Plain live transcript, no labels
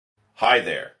Hi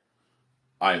there.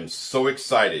 I'm so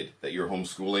excited that you're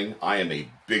homeschooling. I am a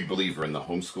big believer in the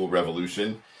homeschool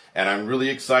revolution, and I'm really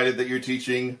excited that you're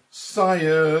teaching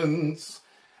science,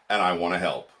 and I want to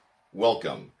help.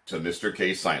 Welcome to Mr.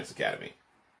 K Science Academy.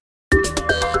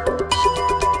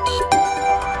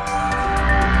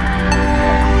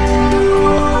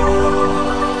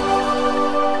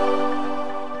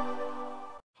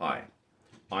 Hi,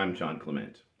 I'm John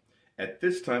Clement. At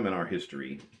this time in our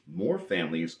history, more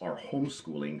families are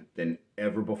homeschooling than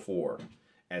ever before,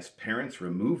 as parents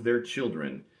remove their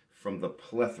children from the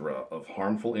plethora of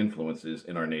harmful influences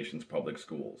in our nation's public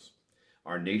schools.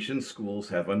 Our nation's schools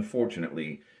have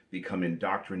unfortunately become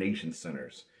indoctrination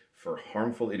centers for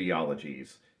harmful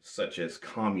ideologies such as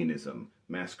communism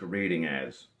masquerading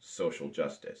as social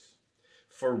justice,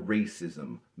 for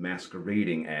racism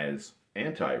masquerading as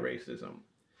anti-racism,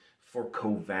 for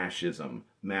co-fascism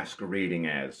masquerading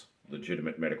as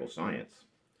legitimate medical science.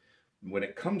 When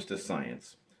it comes to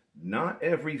science, not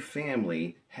every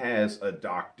family has a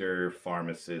doctor,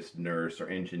 pharmacist, nurse, or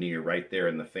engineer right there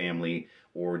in the family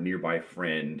or nearby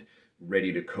friend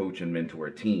ready to coach and mentor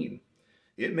a teen.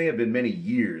 It may have been many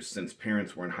years since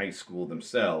parents were in high school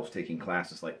themselves taking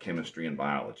classes like chemistry and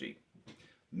biology.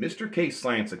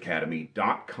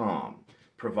 MrKScienceAcademy.com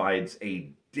provides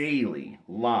a daily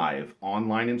live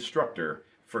online instructor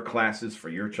for classes for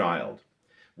your child.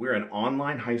 We're an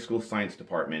online high school science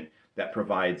department that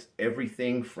provides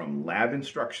everything from lab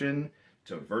instruction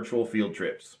to virtual field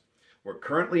trips. We're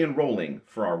currently enrolling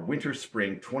for our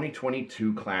winter-spring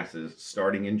 2022 classes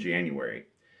starting in January.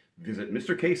 Visit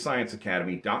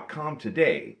MrKScienceAcademy.com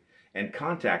today and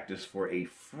contact us for a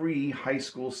free high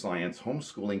school science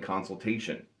homeschooling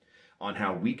consultation on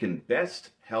how we can best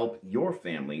help your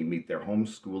family meet their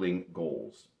homeschooling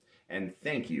goals. And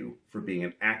thank you for being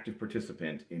an active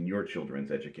participant in your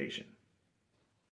children's education.